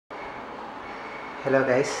Hello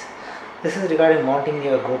guys, this is regarding mounting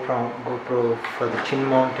your GoPro for the chin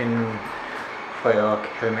mount for your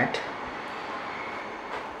helmet.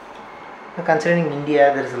 Now, considering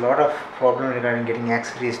India, there is a lot of problem regarding getting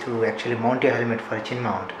accessories to actually mount your helmet for a chin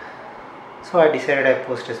mount. So I decided I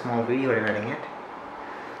post a small video regarding it.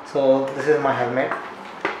 So this is my helmet.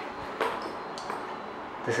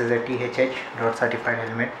 This is a THH dot certified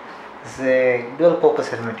helmet. This is a dual purpose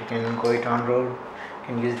helmet. You can go it on road, you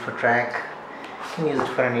can use it for track, you can use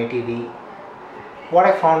it for an ATV. What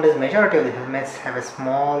I found is majority of the helmets have a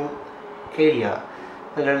small area,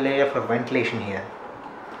 a little area for ventilation here.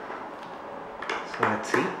 So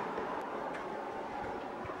let's see.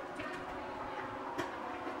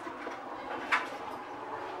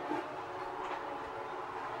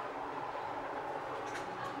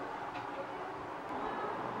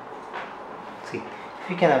 See, if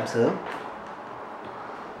you can observe,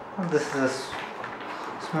 this is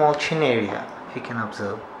a small chin area, if you can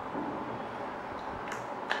observe.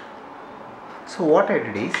 So what I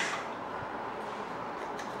did is,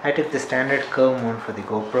 I took the standard curve mount for the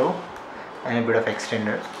GoPro and a bit of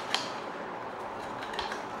extender.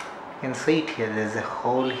 You can see it here, there is a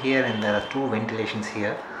hole here and there are two ventilations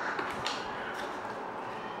here.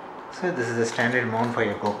 So this is the standard mount for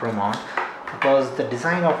your GoPro mount, because the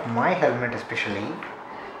design of my helmet especially,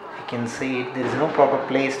 you can see it, there is no proper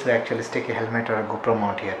place to actually stick a helmet or a GoPro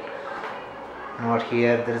mount here. Not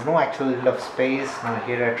here, there is no actual little of space. Not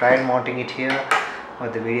here. I tried mounting it here,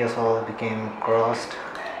 but the videos all became crossed.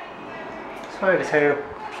 So I decided to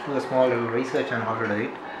do a small little research on how to do it.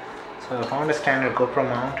 So I found a standard GoPro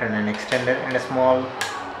mount and an extender and a small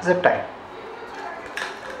zip tie.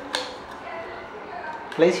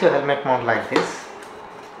 Place your helmet mount like this,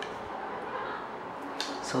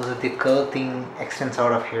 so that the curve thing extends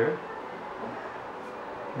out of here.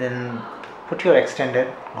 Then put your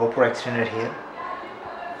extender, GoPro extender here.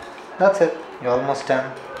 That's it, you're almost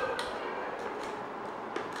done.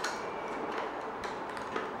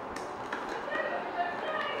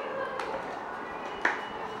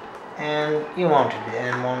 And you mount it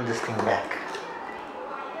and mount this thing back.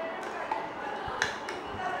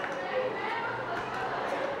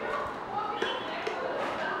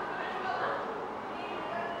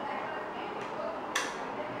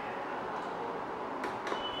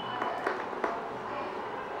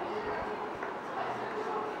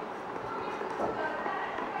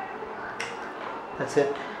 That's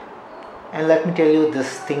it. And let me tell you,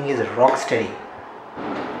 this thing is rock steady.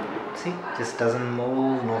 See, just doesn't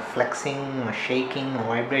move, no flexing, no shaking, no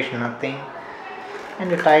vibration, nothing.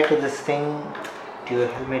 And you tie to this thing to your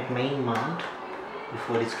helmet main mount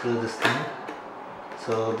before you screw this thing.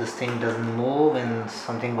 So this thing doesn't move when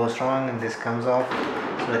something goes wrong and this comes off,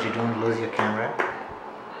 so that you don't lose your camera.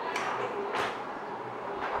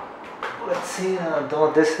 Let's see,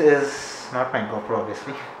 though this is not my GoPro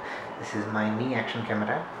obviously. This is my knee action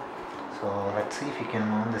camera. So let's see if you can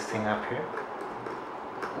mount this thing up here.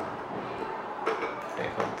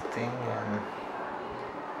 Take out the thing and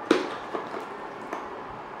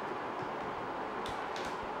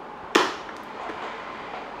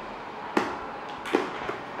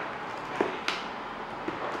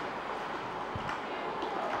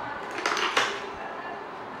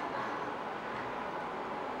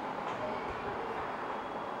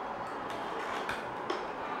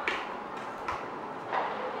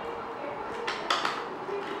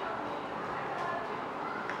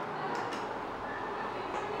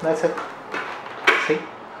that's it. See,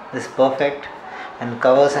 this is perfect and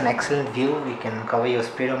covers an excellent view. You can cover your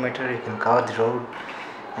speedometer, you can cover the road,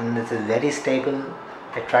 and this is very stable.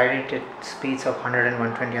 I tried it at speeds of 100 and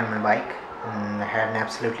 120 on my bike and I had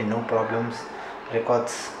absolutely no problems.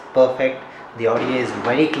 Records perfect. The audio is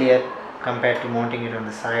very clear compared to mounting it on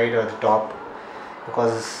the side or the top,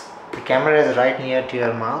 because the camera is right near to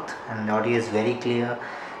your mouth and the audio is very clear.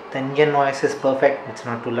 The engine noise is perfect. It's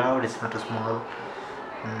not too loud, it's not too small.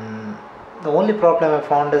 The only problem I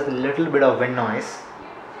found is a little bit of wind noise,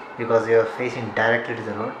 because you are facing directly to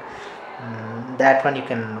the road. That one you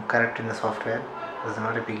can correct in the software. It's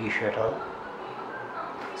not a big issue at all.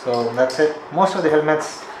 So that's it. Most of the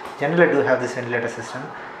helmets generally do have this ventilator system,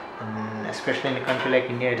 and especially in a country like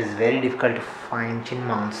India, it is very difficult to find chin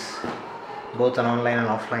mounts, both on online and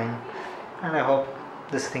offline. And I hope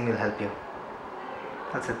this thing will help you.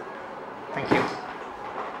 That's it. Thank you.